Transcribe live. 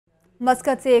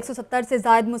मस्कत से 170 से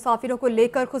ज़ायद मुसाफिरों को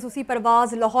लेकर खुसूसी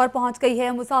परवाज़ लाहौर पहुंच गई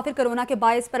है। मुसाफिर कोरोना के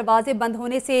बायस परवाज़ें बंद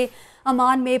होने से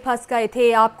अमान में फंस गए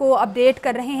थे। आपको अपडेट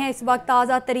कर रहे हैं इस वक्त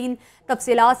ताज़ा तरीन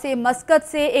तफसीलात से। मस्कत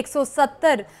से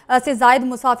 170 से ज़ायद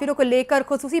मुसाफिरों को लेकर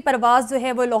खुसूसी परवाज़ जो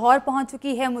है वो लाहौर पहुंच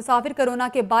चुकी है। मुसाफिर कोरोना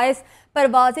के बायस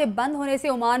परवाज़ें बंद होने से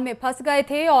ओमान में फंस गए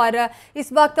थे और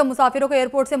इस वक्त मुसाफिरों को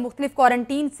एयरपोर्ट से मुख्तलिफ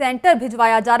क्वारंटीन सेंटर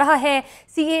भिजवाया जा रहा है।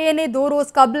 CAA ने 2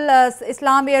 रोज़ कबल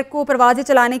इस्लाम एयर को परवाज़ें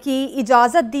चलाने की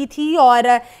इजाज़त दी थी और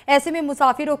ऐसे में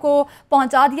मुसाफिरों को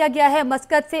पहुंचा दिया गया है।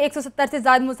 मस्कत से 170 से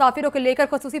ज़ायद मुसाफिरों को लेकर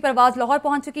खुसूसी परवाज़ लाहौर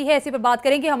पहुंच चुकी है। इसी पर बात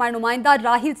करेंगे हमारे नुमाइंदा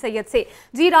राहिल सैयद से।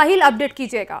 जी राहिल, अपडेट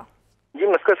कीजिएगा। जी,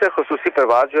 मस्कत से खुसूसी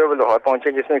परवाज़ जो है वो लाहौर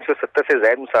पहुंचे, जिसमें 170 से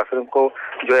ज़ायद मुसाफिरों को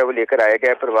जो है वो लेकर आया गया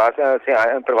है।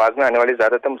 परवाज़ में आने वाले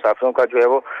ज़्यादातर मुसाफिरों का जो है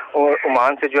वो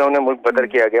ओमान से जो है उन्हें मुल्क बदर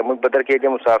किया गया। मुल्क बदर किए गए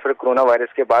मुसाफिर कोरोना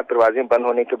वायरस के बाद परवाज़ें बंद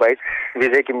होने के बायस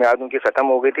वीज़े की मियाद उनकी ख़त्म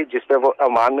हो गई थी, जिस पर वो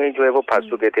ओमान में जो है वो फंस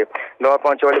चुके थे। लाहौर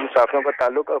पहुंचे वाले मुसाफिरों का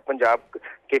ताल्लुक पंजाब,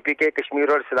 KPK,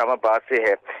 कश्मीर और इस्लामाबाद से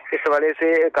है। इस हवाले से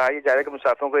कहा जा रहा है कि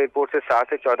मुसाफिरों को एयरपोर्ट से 7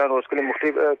 से 14 रोज़ के लिए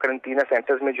मुख्तलिफ क्वारंटीना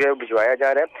सेंटर्स में जो है भिजवाया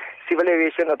जा रहा है। सिविल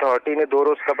एविएशन अथॉरिटी ने 2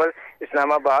 रोज़ कबल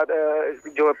इस्लामाबाद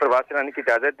जो प्रवास चलाने की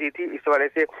इजाज़त दी थी। इस हवाले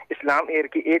से इस्लाम एयर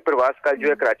की एक प्रवास कल जो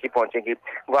है कराची पहुंचेगी।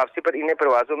 वापसी पर इन्हें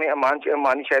प्रवासों में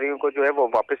अमानी शहरियों को जो है वो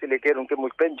वापस लेकर उनके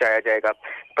मुल्क पर जाया जाएगा।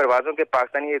 प्रवासों के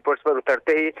पाकिस्तानी एयरपोर्ट्स पर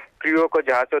उतरते ही क्रू को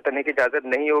जहाज से उतरने की इजाज़त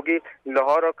नहीं होगी।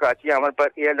 लाहौर और कराची आमद पर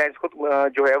एयरलाइंस खुद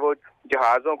जो है वो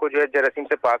जहाज़ों को जो है जरासीम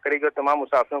से पाक करेगी और तमाम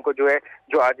मुसाफिरों को जो है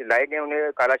जो आज लाए गए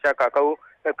उन्हें काला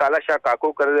शाह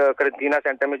काकू क्वारंटीना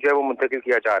सेंटर में जो है वो मुंतकिल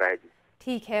किया जा रहा है। जी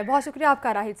ठीक है, बहुत शुक्रिया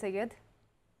आपका राहिल सैयद।